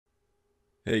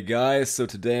Hey guys, so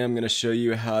today I'm going to show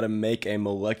you how to make a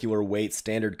molecular weight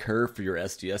standard curve for your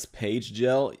SDS-PAGE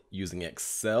gel using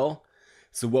Excel.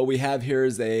 So what we have here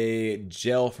is a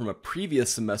gel from a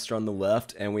previous semester on the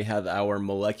left, and we have our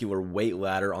molecular weight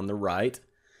ladder on the right.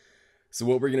 So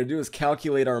what we're going to do is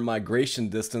calculate our migration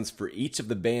distance for each of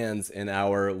the bands in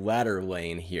our ladder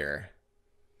lane here.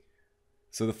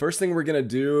 So the first thing we're going to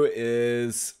do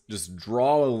is just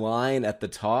draw a line at the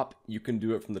top. You can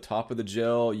do it from the top of the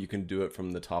gel, you can do it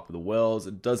from the top of the wells.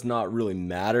 It does not really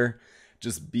matter.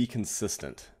 Just be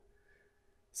consistent.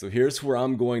 So here's where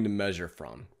I'm going to measure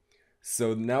from.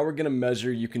 So now we're going to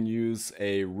measure. You can use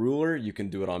a ruler, you can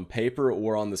do it on paper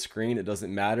or on the screen. It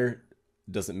doesn't matter.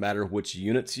 It doesn't matter which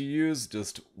units you use.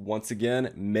 Just once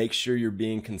again, make sure you're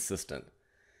being consistent.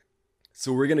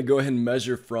 So we're going to go ahead and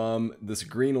measure from this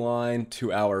green line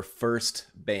to our first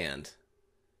band.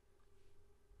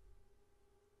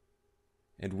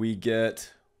 And we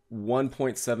get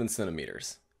 1.7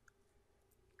 centimeters.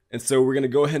 And so we're going to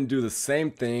go ahead and do the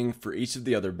same thing for each of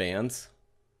the other bands.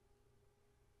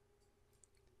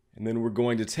 And then we're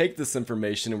going to take this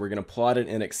information and we're going to plot it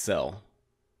in Excel.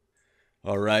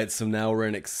 Alright, so now we're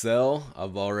in Excel.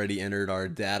 I've already entered our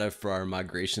data for our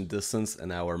migration distance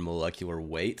and our molecular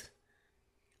weight.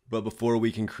 But before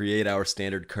we can create our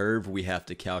standard curve, we have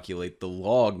to calculate the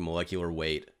log molecular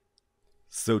weight.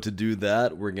 So to do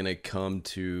that, we're going to come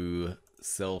to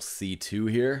cell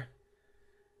C2 here.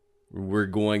 We're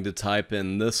going to type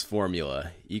in this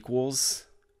formula, equals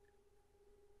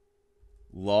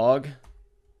log,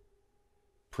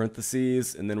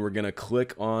 parentheses, and then we're going to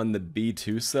click on the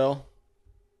B2 cell,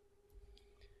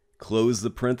 close the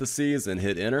parentheses, and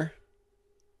hit enter.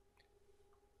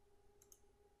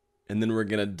 And then we're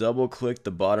going to double click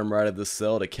the bottom right of the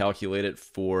cell to calculate it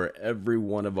for every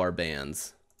one of our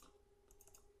bands.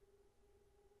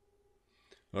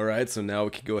 Alright, so now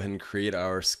we can go ahead and create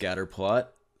our scatter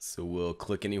plot. So we'll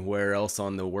click anywhere else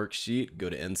on the worksheet, go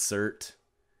to Insert,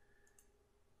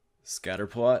 Scatter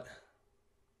Plot.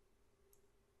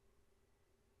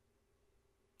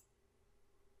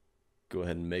 Go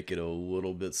ahead and make it a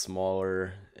little bit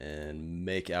smaller and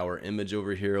make our image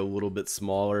over here a little bit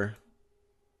smaller.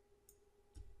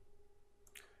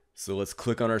 So let's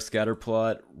click on our scatter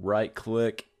plot, right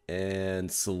click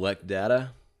and select data.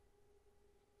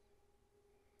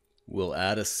 We'll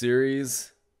add a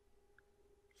series.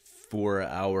 For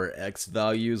our X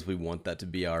values, we want that to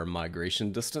be our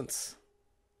migration distance.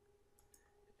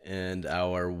 And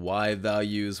our Y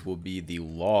values will be the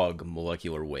log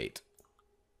molecular weight.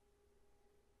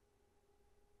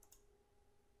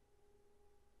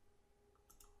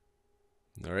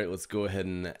 All right, let's go ahead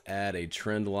and add a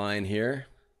trend line here.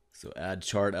 So add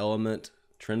chart element,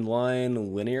 trend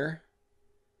line, linear.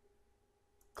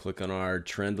 Click on our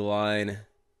trend line.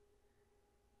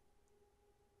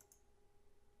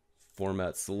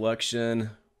 Format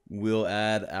selection. We'll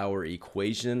add our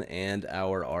equation and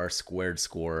our R²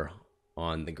 score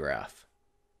on the graph.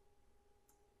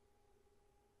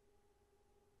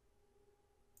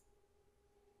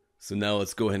 So now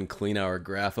let's go ahead and clean our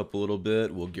graph up a little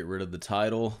bit. We'll get rid of the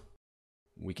title.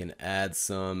 We can add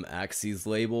some axes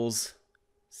labels.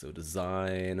 So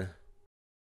design.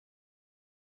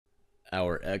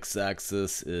 Our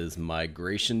x-axis is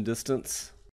migration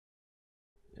distance.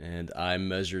 And I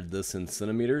measured this in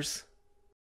centimeters.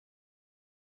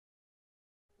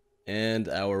 And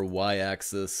our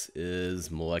y-axis is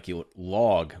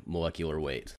log molecular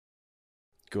weight.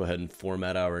 Go ahead and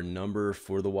format our number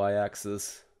for the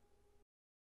y-axis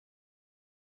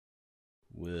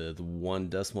with 1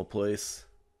 decimal place.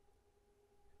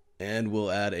 And we'll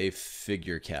add a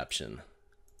figure caption.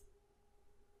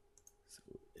 So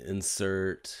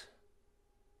insert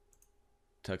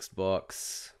text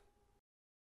box.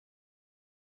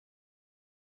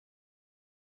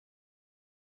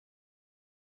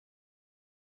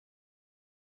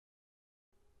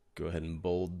 Go ahead and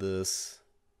bold this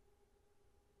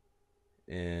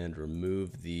and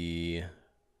remove the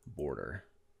border.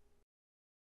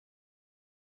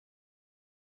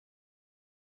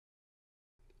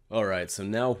 Alright, so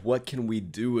now what can we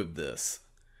do with this?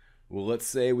 Well, let's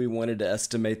say we wanted to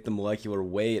estimate the molecular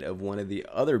weight of one of the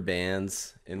other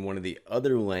bands in one of the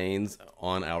other lanes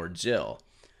on our gel.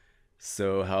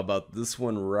 So how about this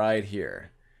one right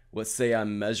here? Let's say I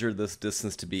measure this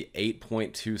distance to be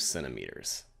 8.2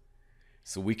 centimeters.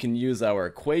 So we can use our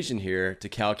equation here to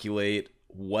calculate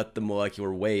what the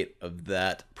molecular weight of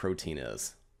that protein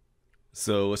is.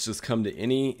 So let's just come to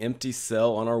any empty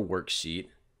cell on our worksheet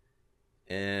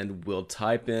and we'll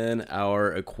type in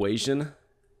our equation.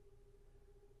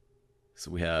 So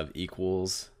we have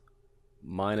equals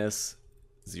minus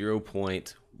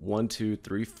 0.1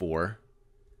 1234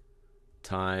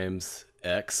 times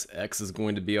x. X is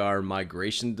going to be our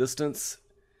migration distance.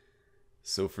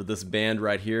 So for this band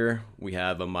right here, we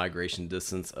have a migration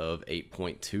distance of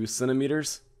 8.2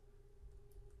 centimeters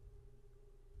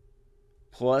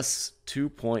plus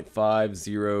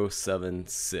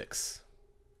 2.5076.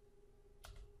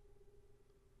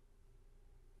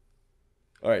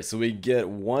 All right, so we get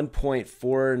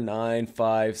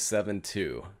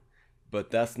 1.49572, but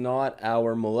that's not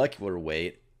our molecular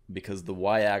weight because the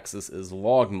y-axis is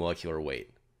log molecular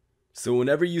weight. So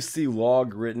whenever you see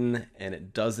log written and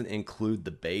it doesn't include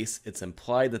the base, it's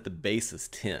implied that the base is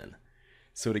 10.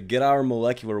 So to get our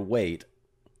molecular weight,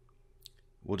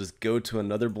 we'll just go to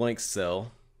another blank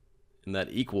cell, and that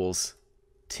equals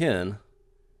 10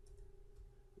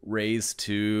 raised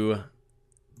to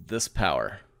this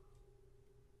power.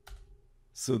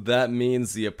 So that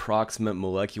means the approximate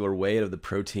molecular weight of the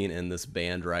protein in this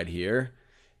band right here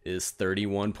is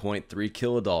 31.3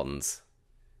 kilodaltons.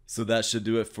 So that should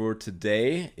do it for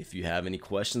today. If you have any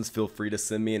questions, feel free to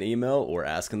send me an email or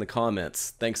ask in the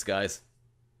comments. Thanks, guys.